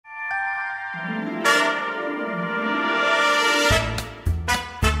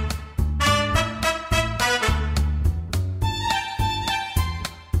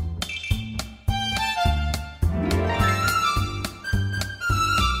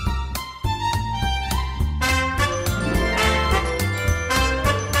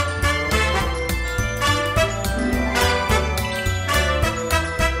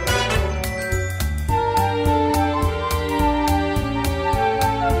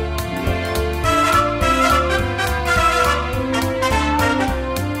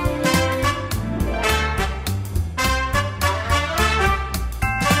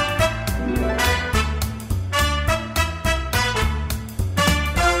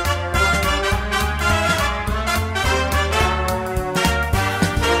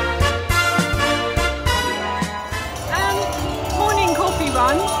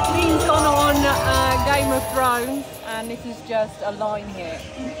Game of Thrones, and this is just a line here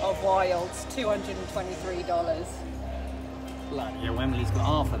of Wilds, $223. Bloody hell, Emily's got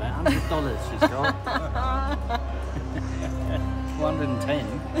half of that, $100 she's got. 110.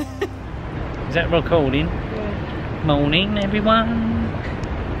 Is that recording? Yeah. Morning everyone.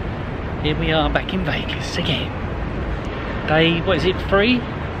 Here we are back in Vegas again. Day, what is it, 3?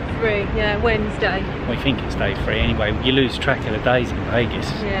 3, yeah, Wednesday. We think it's day 3 anyway. You lose track of the days in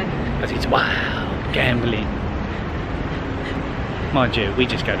Vegas. Yeah. Because it's wild gambling. Mind you, we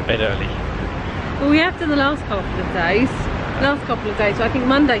just go to bed early. Well, we have done the last couple of days. So I think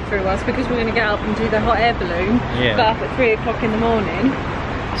Monday threw us because we're going to get up and do the hot air balloon. Yeah. Got up at 3 o'clock in the morning.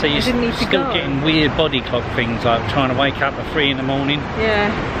 So you're still getting weird body clock things, like trying to wake up at 3 in the morning. Yeah.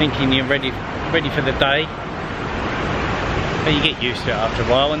 Thinking you're ready for the day. But you get used to it after a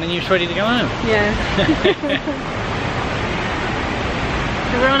while and then you're just ready to go home. Yeah.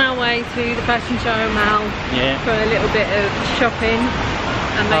 So we're on our way to the fashion show Mall for a little bit of shopping.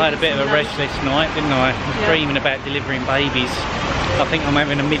 And I had a bit of a restless night, didn't I? I was dreaming about delivering babies. I think I'm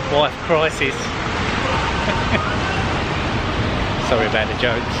having a midwife crisis. Sorry about the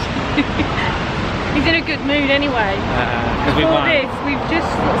jokes. He's in a good mood anyway. Before this, we've just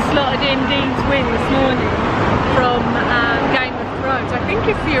slotted in Dean's win this morning from Game of Thrones. I think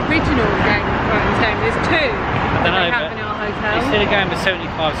it's the original Game of Thrones game. There's 2 that they have in our hotel. Instead of going for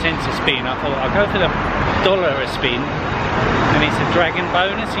 75 cents a spin, I thought I'll go for the $1 a spin, and it's a dragon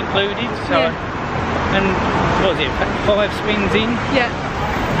bonus included. So, and what was it, 5 spins in? Yeah.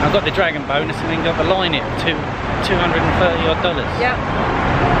 I got the dragon bonus and then got the line at $230 odd. Yeah.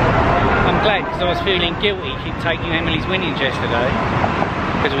 I'm glad because I was feeling guilty keep taking Emily's winnings yesterday,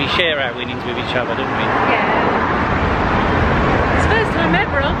 because we share our winnings with each other, don't we? Yeah. It's the first time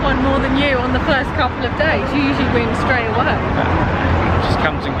ever I've won more than you on the first couple of days. You usually win straight away. It just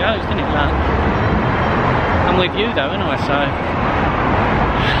comes and goes, doesn't it, luck? I'm with you though, aren't I? So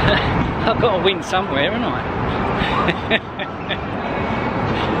I've got to win somewhere, haven't I?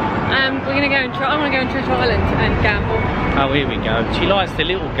 We're going to go and try. I want to go to Treasure Island and gamble. Oh, here we go. She likes the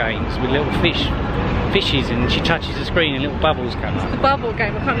little games with little fishes, and she touches the screen and little bubbles come up. The bubble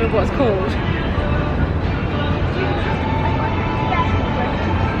game. I can't remember what it's called.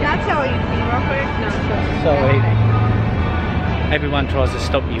 Yeah, I'll tell you real quick. No, sorry. Everyone tries to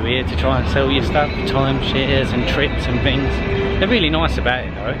stop you here to try and sell you stuff, timeshares and trips and things. They're really nice about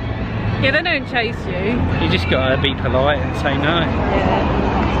it though. Yeah, they don't chase you. You just gotta be polite and say no. Yeah.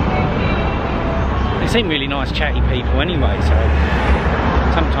 They seem really nice chatty people anyway, so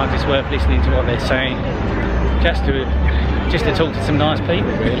sometimes it's worth listening to what they're saying just to talk to some nice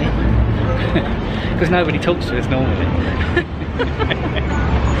people, really. Because nobody talks to us normally.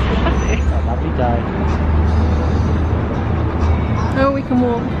 A lovely day. Oh, we can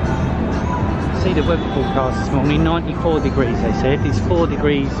walk. See the weather forecast this morning, 94 degrees they said. It's 4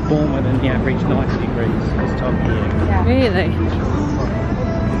 degrees warmer than the average 90 degrees this time of year. Yeah. Really?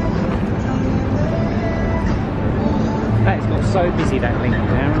 That's got so busy, that link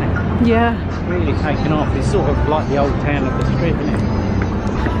now, isn't it? Yeah. It's really taken off. It's sort of like the old town of the strip, isn't it?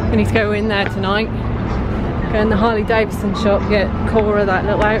 We need to go in there tonight. Go in the Harley Davidson shop, get Cora that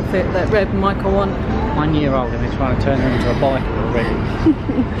little outfit that Reb and Michael want. 1 year old and they're trying to turn her into a biker already.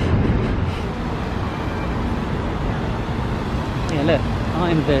 Yeah, look,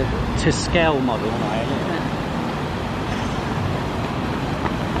 I'm the to scale model, aren't I? Look.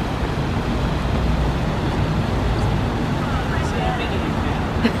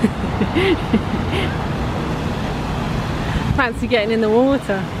 Fancy getting in the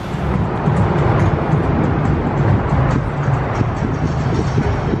water.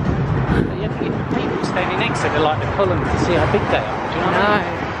 People standing next to it, like the columns, to see how big they are. Do you know what I mean?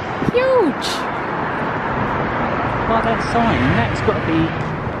 Huge. Like that sign, that's got to be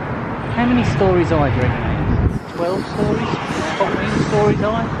How many stories high do you reckon? 12 stories? 14 stories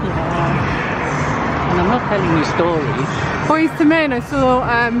high? Yeah. And I'm not telling you stories. Boys to Men, I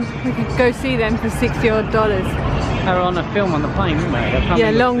saw we could go see them for $60 odd. They were on a film on the plane, weren't they?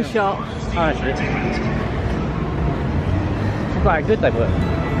 Yeah, long shot. Oh, that's it. Look how good they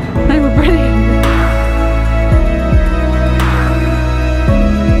were. They were brilliant.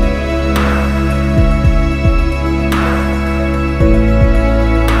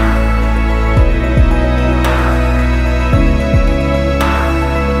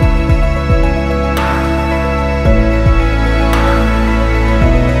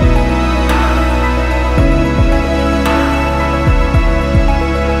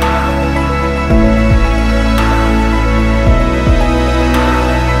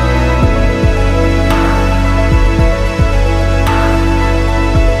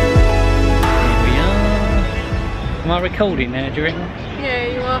 Am I recording now, do you reckon? Yeah,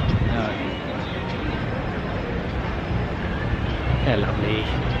 you are. No. They're lovely.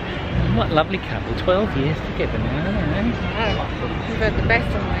 What a lovely couple. 12 years together now, eh? You've had the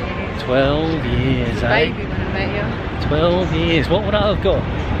best of my years. 12 years, eh? Baby when I met you. 12 years. What would I have got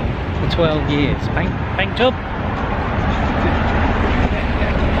for 12 years? Bank job?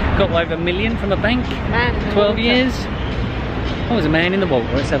 Got over $1 million from a bank? Man in the 12 water. years? I was a man in the water.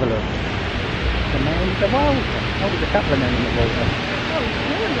 Let's have a look. The man in the water. Oh, there's a couple of men in the water.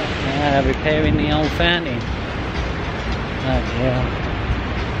 Oh, Repairing the old fountain. Oh, yeah.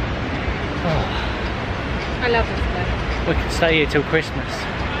 Oh, I love this place. we could stay here till Christmas.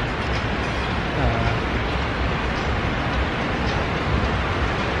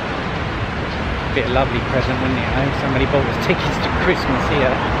 Be a lovely present, wouldn't it? Eh? Somebody bought us tickets to Christmas here.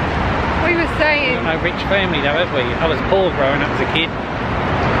 We were saying. We've got no rich family though, have we? I was poor growing up as a kid.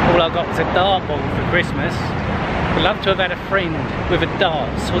 All I got was a dartboard for Christmas. I'd love to have had a friend with a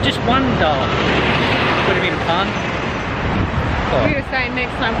darts, or just one dart. Would have been fun. Oh. We were saying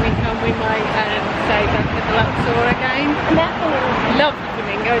next time we come we might stay back at the Luxor again. Love the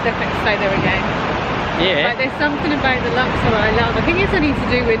Flamingo, definitely stay there again. Yeah. But there's something about the Luxor I love. I think it's something to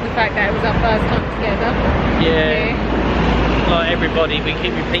do with the fact that it was our first time together. Yeah. Like everybody, we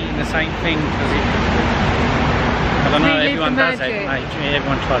keep repeating the same thing because I don't know, Relive everyone the does that. magic. Mate.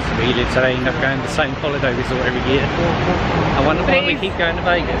 Everyone tries to relive, so they end up going to the same holiday resort every year. I wonder why we keep going to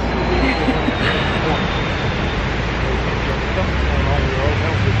Vegas.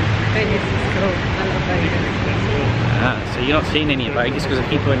 Vegas is cool. I love Vegas. Ah, so you're not seeing any of Vegas because I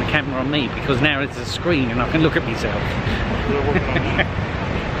keep putting the camera on me, because now it's a screen and I can look at myself.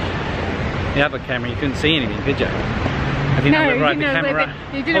 The other camera you couldn't see anything, did you? I didn't know whether I had the camera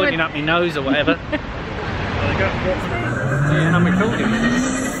pointing up my nose or whatever. Yeah, and I'm recording. That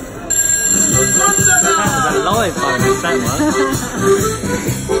was a live bonus, that was.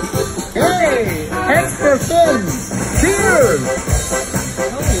 Hey, extra fun! Cheers!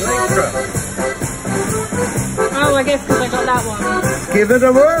 Oh, I guess because I got that one. Give it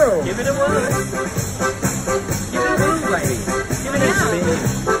a whirl! Give it a whirl. Give it a whirl, baby. Give it a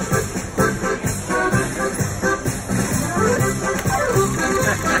spin.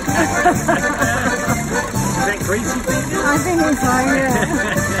 Is that greasy fingers? I think it's fine, yeah.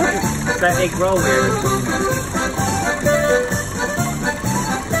 That egg roll there.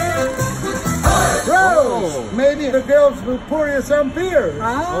 Bro, maybe the girls will pour you some beer.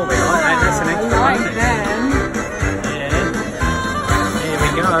 Oh, we like that. That's an extra I like bonus. them. Yeah. Here we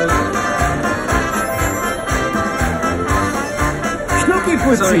go. Snoopy Sorry,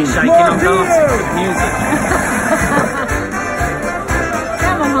 pussy, shaking more on dancing beer! with music.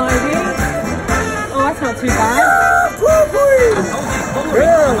 Come on, Heidi. Oh, that's not too bad.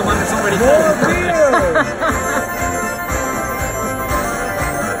 Girl, The one that's already more full. beer!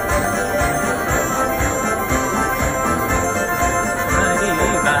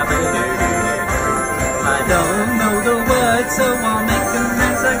 I don't know the words, so I'll make them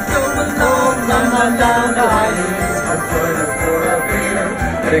as I go along.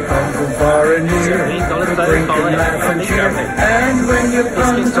 They come from far and near to drink and laugh and cheer. And when you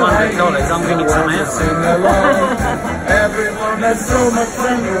come This gets to $200, Haiti, I'm bringing some out. sing along. Everyone has so much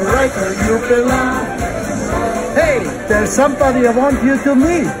fun, you're right where you belong. Hey, there's somebody I want you to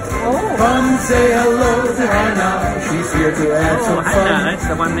meet. Come say hello to her now. She's here to have some fun. That's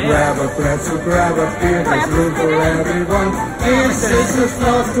the one there. Grab a pretzel, grab a beer, there's room for everyone. Here's sisters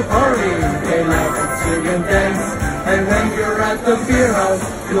loves to party, they like to sing and dance. And when you're at the beer house,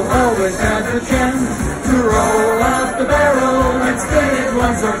 you'll always have the chance to roll out the barrel and spin it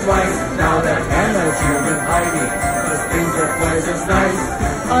once or twice. Now that Hannah's here with Heidi, the things are twice as nice.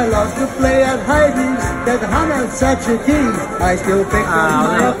 I love to play at hiding, that Hannah's such a tease. I still pick up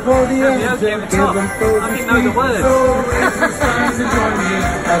my accordion and give them toes to squeeze. So raise your signs and join me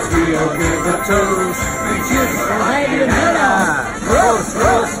as we all give a toast. We cheers for Heidi and Hannah. Roast,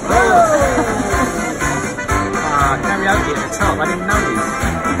 roast, roast. Karaoke at the top, I didn't know this.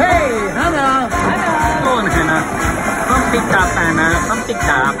 Hey, Hannah. Go on, Hannah. Come pick up, Hannah. Come pick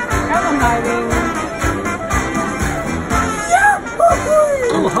up. Come on, Heidi.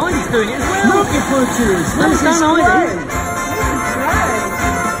 Oh, Heidi's doing it as well. Looking for cheers. Well done, Heidi.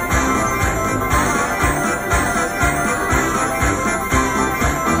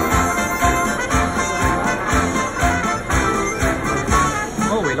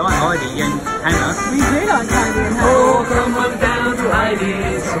 Oh, we like Heidi and Hannah. We do like Heidi and Hannah. Oh, come on down to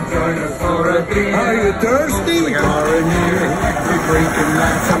Heidi's and join us for a beer. Are you thirsty? We are near. We drink and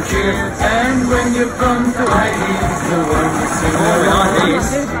laugh some cheers. And when you come to Heidi's, the one to sing along. We like this.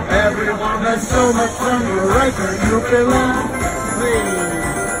 Everyone has so much fun. You're right where you belong.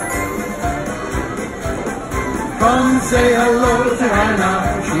 Come say hello to Hannah.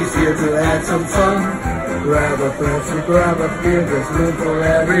 She's here to add some fun. Grab a pretzel, grab a beer, there's room for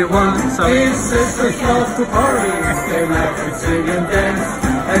everyone. His sisters love to party, they like to sing and dance.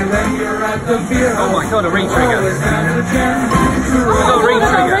 And when you're at the beer house, oh my god, a re-trigger. always have a chance to Oh,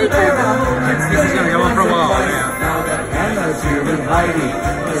 re-trigger. This is going to go on for a while. Now that Hannah's here with Heidi,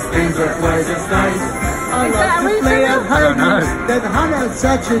 those things are twice as nice. I love to play at Heidi's, that Hannah's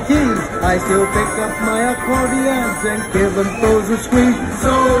such a tease. I still pick up my accordions and give them toes a squeeze.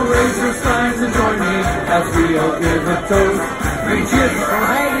 So raise your signs and join me as we all give a toast. We cheers for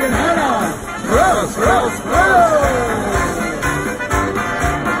Heidi and Hannah. Roast, roast, roast.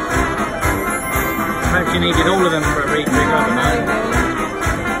 Perhaps you needed all of them for a re-trigger, I don't know.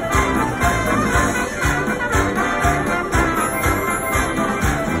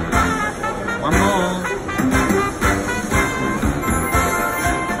 One more.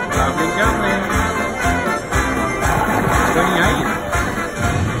 Lovely jubbly. 28.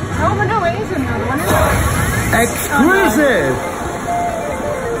 Oh, but no, it is another one, isn't it? Exclusive.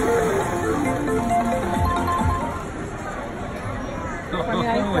 Oh,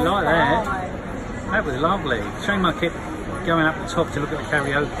 we like that. That was lovely. Shame I kept going up the top to look at the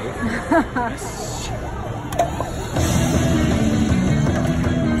karaoke.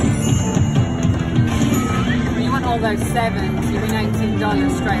 You want all those sevens, you win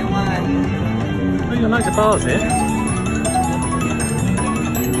 $18 straight away. Oh, you got loads of bars here.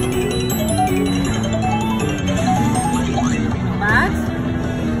 Not bad.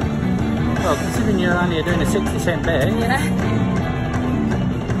 Well, considering you're only doing a 60-cent bet. Yeah.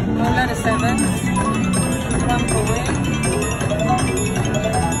 Well, load of sevens. One for win.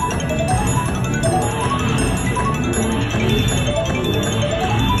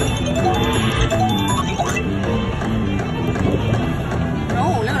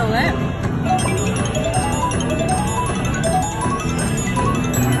 Oh, look at all them.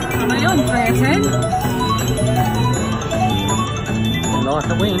 How many on? 3 or 10? Like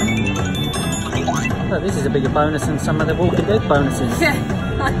a win. Look, this is a bigger bonus than some of the Walking Dead bonuses. Yeah,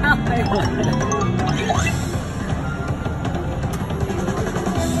 I know.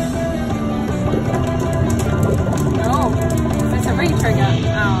 Oh, it's a re-trigger. Oh,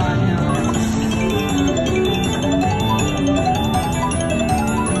 no.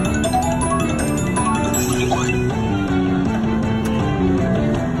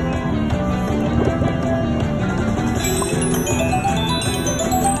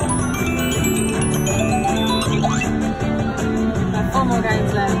 Four more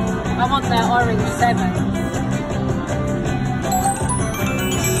games left. I want that orange 7.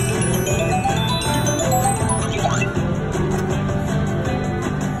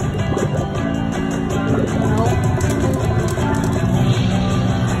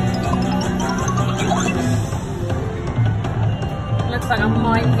 Looks like I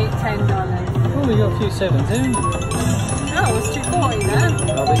might hit $10. Oh, we got a few sevens here. Oh, it's 240 there.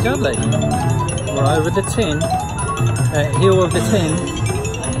 Lovely jubbly. We're over the 10. Hill of the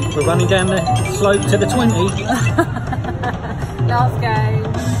 10. We're running down the slope to the 20. Last game.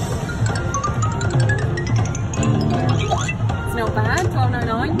 It's not bad,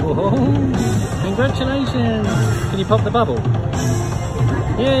 12.09. Whoa, congratulations. Can you pop the bubble?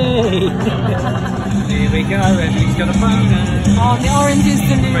 Yay! Here we go, Emily's got a bonus. Oh, the orange is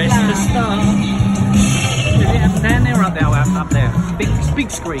the new Press the black. star. Is it up down there or up there? Oh, up there. Big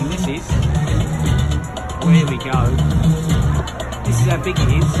screen, this is. Well, here we go. This is how big it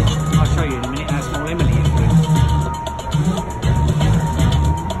is. I'll show you in a minute how small Emily is.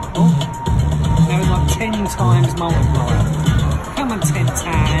 Oh, there was like 10 times multiplier. Come on, 10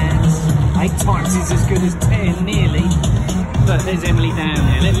 times. 8 times is as good as 10, nearly. Look, there's Emily down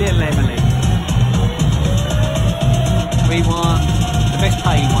there, little Emily. We won the best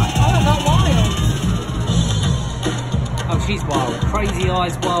paid one. Oh, I got wild. Oh, she's wild. Crazy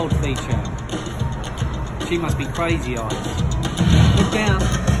Eyes Wild feature. She must be Crazy Eyes. Look down.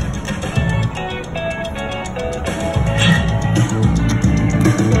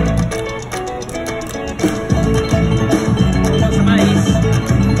 What's the maze?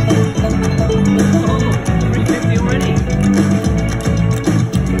 Oh, 350 already.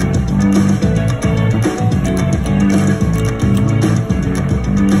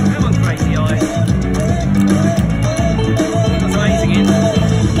 Come on, Crazy Eyes. That's amazing, isn't it?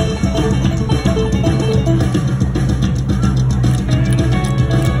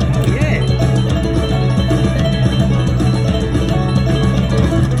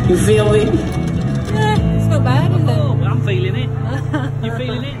 You feel it? Yeah, it's not bad, is it? Oh, I'm feeling it. You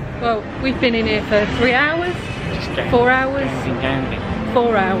feeling it? Well, we've been in here for 3 hours, Just gambling, 4 hours, Gambling.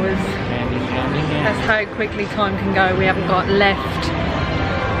 4 hours. Gambling. That's how quickly time can go. We haven't got left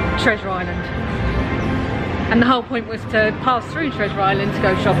Treasure Island. And the whole point was to pass through Treasure Island to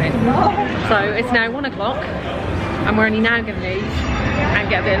go shopping. So it's now 1 o'clock and we're only now going to leave and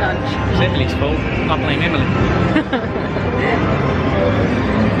get a bit of lunch. It's Emily's fault. I blame Emily.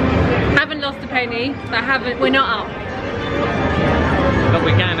 Haven't lost a penny, but we're not up But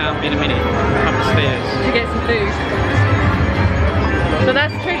we're going up in a minute, up the stairs. to get some food. So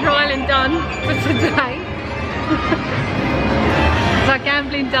that's Treasure Island done for today. It's like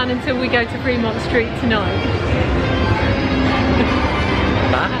gambling done until we go to Fremont Street tonight.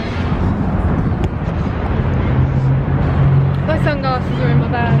 My sunglasses are in my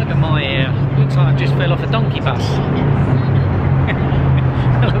bag. Look at my ear. Looks like I just fell off a donkey bus.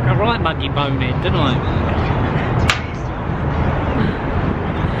 I look a right muggy bonehead, don't I?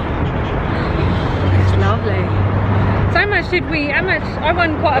 It's lovely. So how much I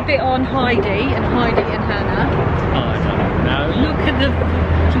won quite a bit on Heidi and Hannah. I don't know. Look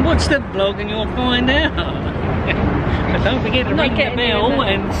at watch the vlog and you'll find out. But don't forget to ring the bell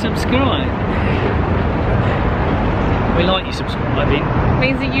and subscribe. We like you subscribing.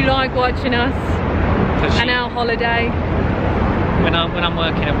 Means that you like watching us and our holiday. When I'm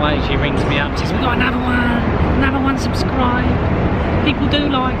working away, she rings me up and says, "We got another one subscribed. People do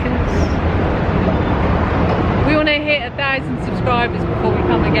like us." We want to hit 1,000 subscribers before we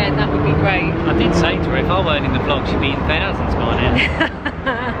come again. That would be great. I did say to her, if I weren't in the vlog, she'd be in thousands by now.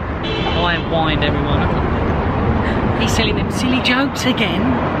 I wind everyone up. He's selling them silly jokes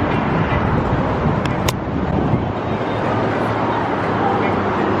again.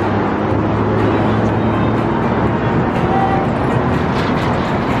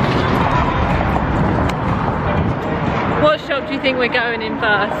 What shop do you think we're going in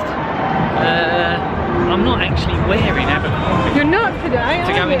first? I'm not actually wearing Abercrombie. You're not today,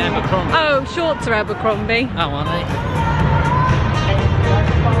 To go in Abercrombie. Oh, shorts are Abercrombie. Oh, are they?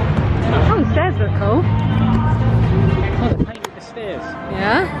 Oh, the stairs look cool. Oh, they painted the stairs.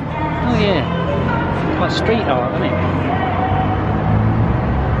 Yeah? Oh, yeah. Like street art, isn't it?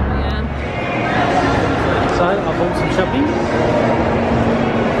 Yeah. So, I bought some shopping.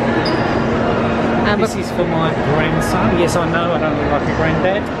 This is for my grandson. Yes, I know I don't look like a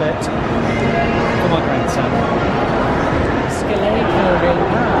granddad, but for my grandson.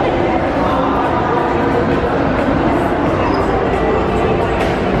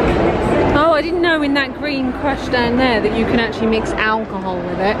 Oh, I didn't know in that green crush down there that you can actually mix alcohol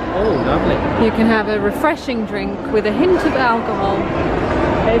with it. Oh, lovely. You can have a refreshing drink with a hint of alcohol.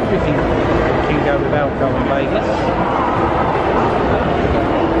 Everything can go with alcohol in Vegas.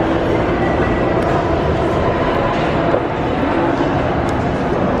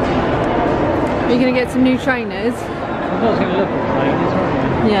 Are you going to get some new trainers? I was going to look at trainers,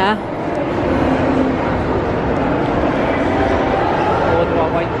 weren't you? Yeah. Or do I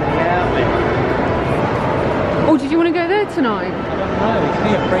wait for the outlet? Oh, did you want to go there tonight? I don't know, it's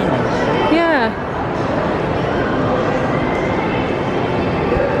near Fremont. Yeah.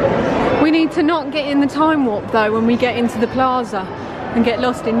 We need to not get in the time warp though when we get into the plaza and get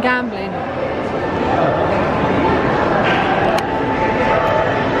lost in gambling.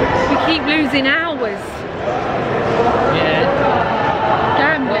 We keep losing hours. Yeah.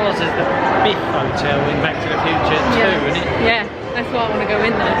 Gambling. Ours is the Biff Hotel in Back to the Future 2, isn't it? Yeah, that's why I want to go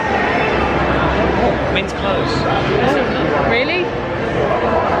in there. Oh, men's clothes. Really?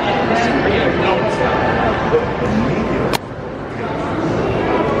 This is really weird.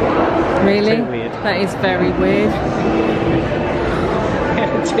 Really? Too weird. That is very weird.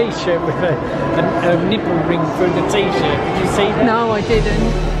 t-shirt with a nipple ring through the t-shirt. Did you see that? No, I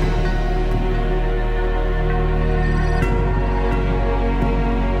didn't.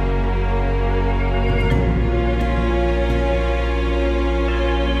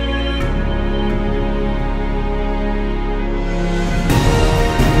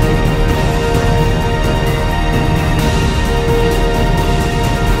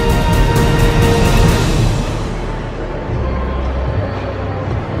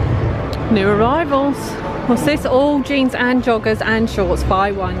 New arrivals. What's this? All jeans and joggers and shorts,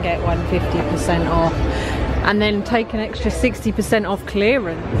 buy one get one 50% off, and then take an extra 60% off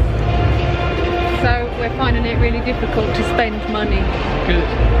clearance. So we're finding it really difficult to spend money. Good.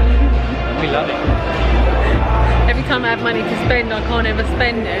 We love it. Every time I have money to spend, I can't ever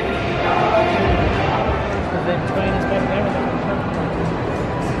spend it.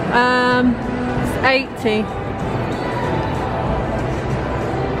 It's 80.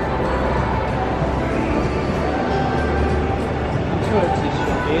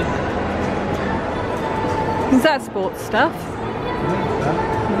 Is that sports stuff?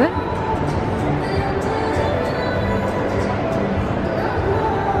 Is it?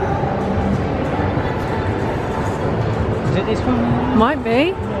 Is it this one? Might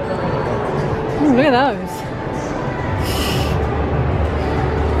be. Ooh, look at those.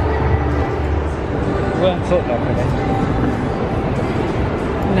 Weren't thought that for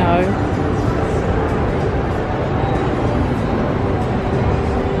No.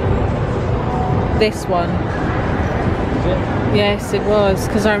 This one. Yes, it was,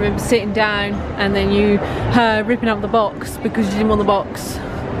 because I remember sitting down and then you ripping up the box because you didn't want the box.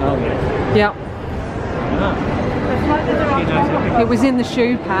 Oh yeah. Yep. Ah. It was in the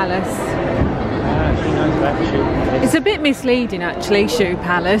Shoe Palace. She knows about the Shoe Palace. It's a bit misleading actually, Shoe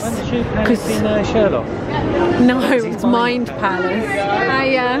Palace. When's the Shoe Palace in Sherlock? No, it's Mind Palace.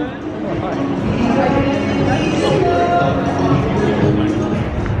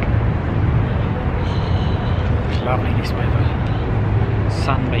 It's lovely this weather.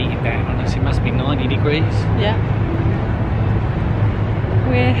 Sun beating down on us. It must be 90 degrees. Yeah.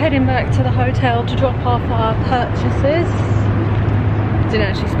 We're heading back to the hotel to drop off our purchases. Didn't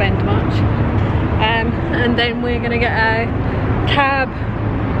actually spend much. And then we're going to get a cab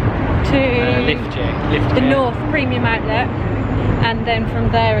to Lift the North Premium Outlet. And then from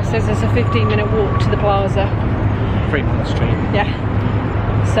there it says there's a 15-minute walk to the plaza. Fremont Street. Yeah.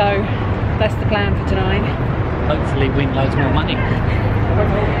 So that's the plan for tonight. Hopefully win loads more money.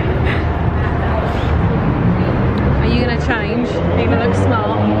 Are you going to change? Are you going to look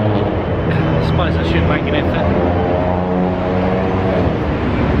smart? I suppose I should make an effort.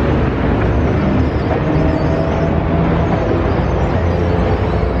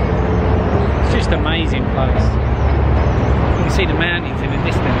 It's just an amazing place. You can see the mountains in the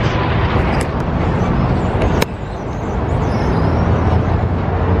distance.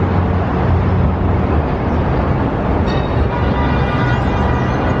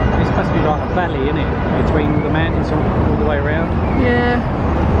 Like a valley, isn't it? Between the mountains all the way around. Yeah.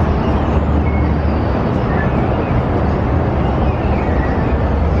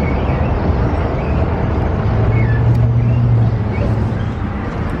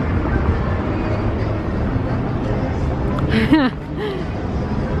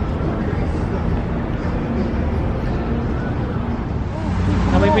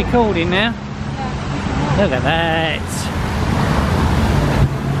 Are we recording now? Yeah. Look at that.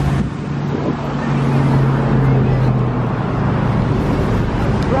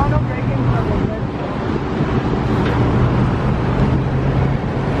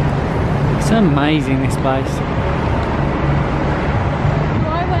 It's amazing, this place. Do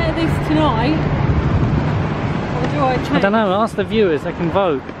I wear this tonight? Or do I change? I don't know, ask the viewers, they can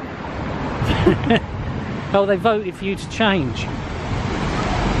vote. Oh, they voted for you to change.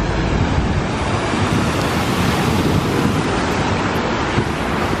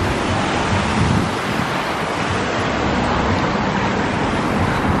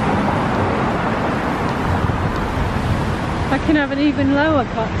 I can have an even lower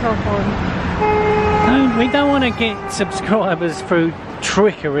cut top on. No, we don't want to get subscribers through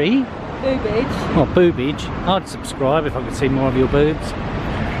trickery. Boobage. Or boobage. I'd subscribe if I could see more of your boobs.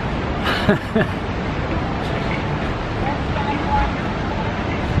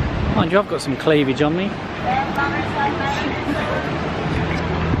 Mind you, I've got some cleavage on me.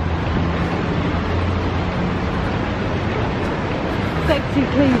 Sexy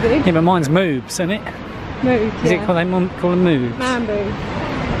cleavage. Yeah, but mine's moobs, isn't it? Moves, Is it called, they call them moobs? Man boobs.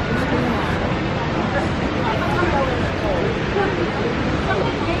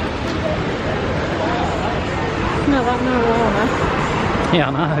 Smell that marijuana. Yeah,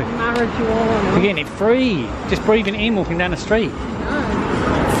 I know. Marijuana. You're getting it free. Just breathing it in, walking down the street.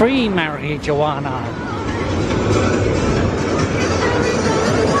 Oh. Free marijuana.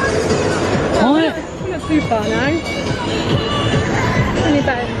 What? Not too far now. Only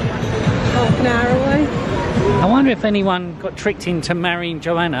about half an hour away. I wonder if anyone got tricked into marrying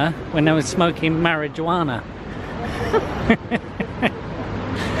Joanna when they were smoking marijuana.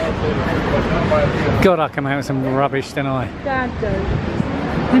 God, I come out with some rubbish, don't I? Dad jokes.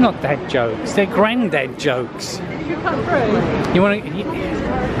 They're not dad jokes, they're granddad jokes. You come through. You want to?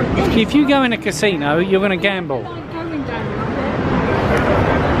 If you go in a casino, you're going to gamble. Going down.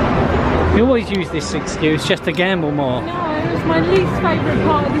 You always use this excuse just to gamble more. No, it's my least favourite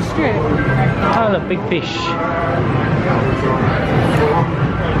part of the strip. Oh, look, big fish.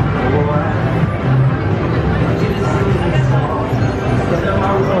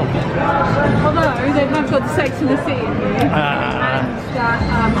 Although they have got the Sex and the City in here, and that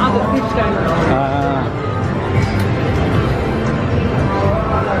other fish going on.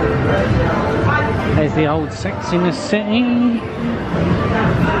 There's the old Sex in the City.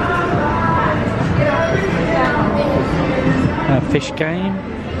 Fish game.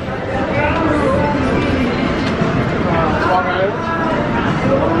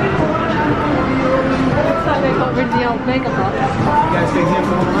 Looks like they got rid of the old Megabucks.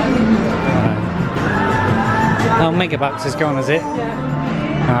 Oh, Megabucks is gone, is it?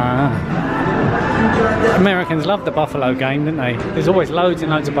 Yeah. Americans love the buffalo game, don't they? There's always loads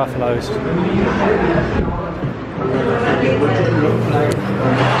and loads of buffaloes.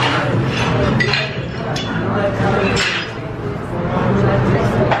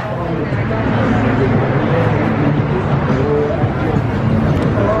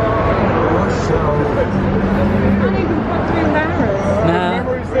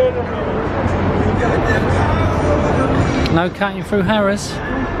 No cutting through Harris.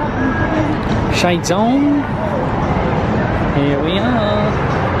 Shades on. Here we are.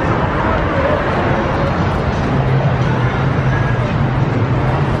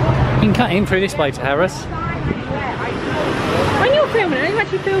 You can cut in through this way to Harris. When you're filming, are you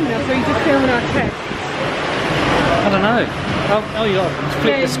actually filming us or are you just filming our text? I don't know. Oh, you got to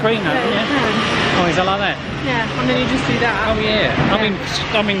flip the screen over, yeah? Oh, is that like that? Yeah, and then you just do that. Oh yeah. I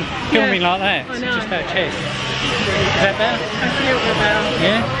mean filming like that. I So know. just that chest. Is that better? That's a little bit better.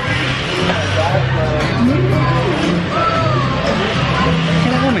 Yeah?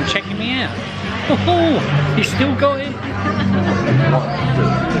 Got a woman checking me out. Oh, you still got it?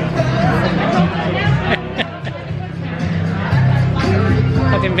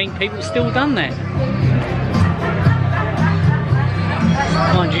 I didn't think people still done that.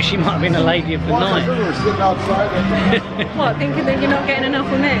 Mind you, she might have been a lady of the night. What, thinking that you're not getting enough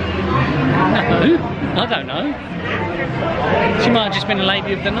of me? No, I don't know. She might have just been a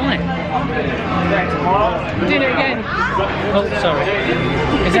lady of the night. Doing it again. Oh, sorry.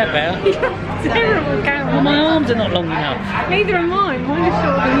 Is that better? Terrible camera. Well, my arms are not long enough. Neither are mine. Mine is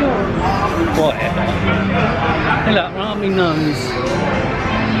shorter than yours. Whatever. Hey, look, right up my nose.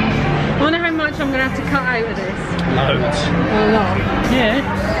 I wonder how much I'm going to have to cut out of this. Loads. A lot. Yeah.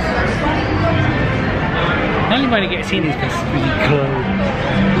 The only way to get us in is this really close.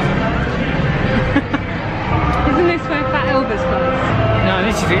 Isn't this where Fat Elvis plays? No,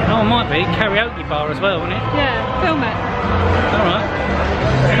 this is it. Oh, it might be. Karaoke bar as well, wouldn't it? Yeah, film it. Alright.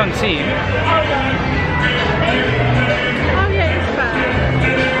 I can't see him. Oh yeah, it's fat.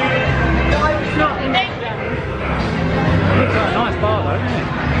 It's not in there. Looks like a nice bar though, doesn't it?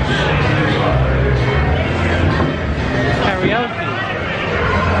 Karaoke.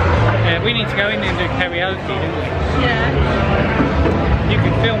 Yeah, we need to go in there and do karaoke, don't we? Yeah. You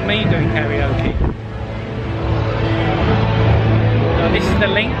can film me doing karaoke. Oh, this is the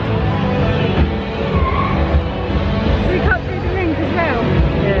link. Should we cut through the rink as well?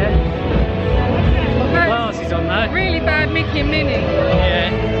 Yeah. Glasses on though. Really bad Mickey and Minnie. Yeah.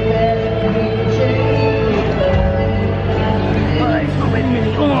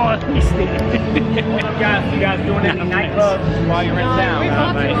 Oh, I missed it. You guys doing any nightclubs while you're in town?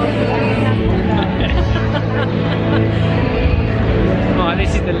 Right,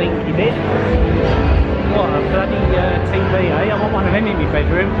 this is the linky bit. What a bloody TV, eh? I want one of them in my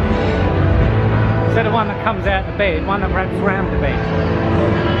bedroom. Instead of one that comes out the bed, one that wraps around the bed.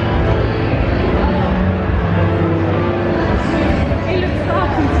 He looked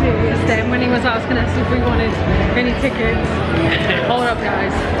fucking serious then when he was asking us if we wanted any tickets. Hold up,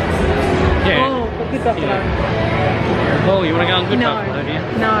 guys. Yeah. Oh, but good buffalo. Oh, you want to go on Good No. Buffalo, have you?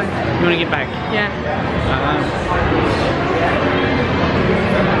 No. You want to get back? Yeah. Uh-huh.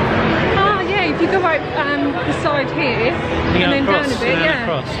 Oh yeah, if you go out down the side here, You go and then across, down a bit, and then yeah.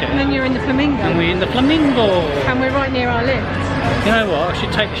 across, yeah. And then you're in the Flamingo. And we're in the Flamingo. And we're right near our lift. You know what? I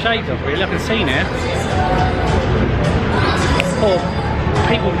should take the shades off really. I can see now. Or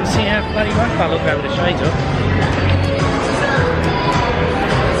people can see how bloody rough I look over the shades off.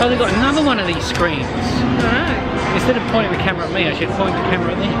 Oh, they've got another one of these screens. Alright. Instead of pointing the camera at me, I should point the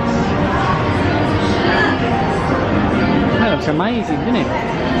camera at them. That looks amazing, doesn't it?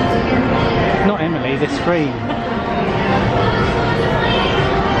 Not Emily, the screen.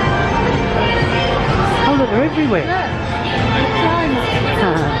 Oh look, they're everywhere.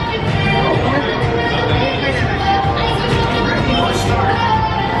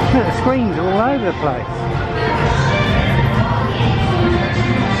 Look, the screens are all over the place.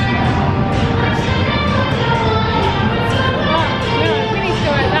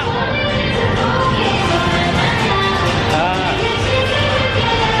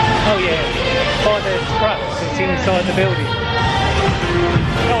 Oh yeah, by the struts, it's inside the building.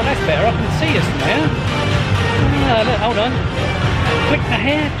 Oh, that's better, I can see us now. Oh, look, hold on. Click the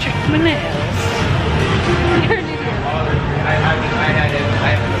hair, check my nails. You're an idiot.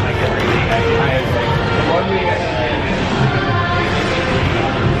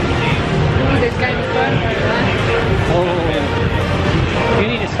 This game is fun. Oh, you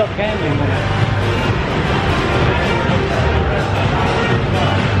need to stop gambling with that.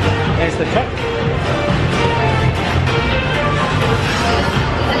 There's the truck.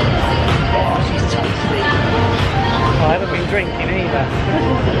 Oh, I haven't been drinking either.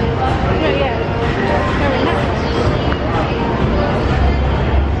 Yeah. Very nice.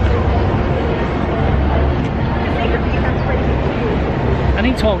 I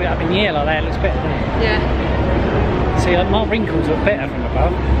need to hold it up in the air like that, it looks better. Yeah. See, like, my wrinkles look better from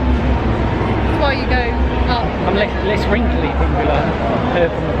above. That's why you go up. I'm less wrinkly from below,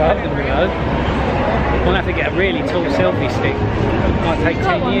 from above than below. I'll have to get a really tall selfie stick. Might take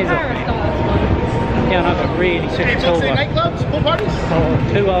 10 years off me. Yeah, and I've got really super tall one. Nightclubs, pool parties? Oh,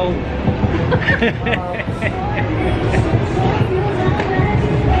 too old.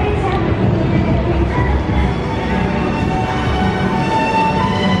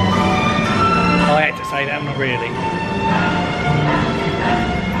 I had to say that, I'm not really.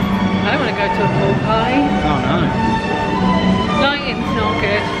 I don't want to go to a pool party. Oh no. Lighting's not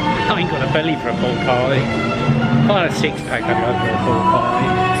good. I ain't got a belly for a pool party. If I had a six pack, I'd go for a pool party.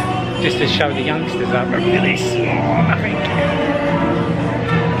 Just to show the youngsters that I'm really small, nothing.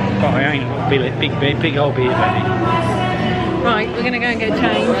 But I ain't got a big old beer belly. Right, we're going to go and get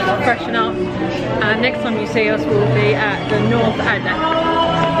changed, freshen up, and next time you see us we'll be at the North Adler.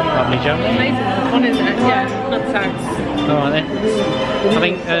 Lovely jump. Amazing one, isn't it? Yeah, not so. Alright then. I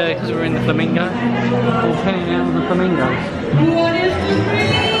think because we're in the Flamingo, we're heading out on the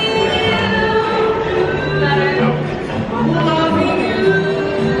Flamingos.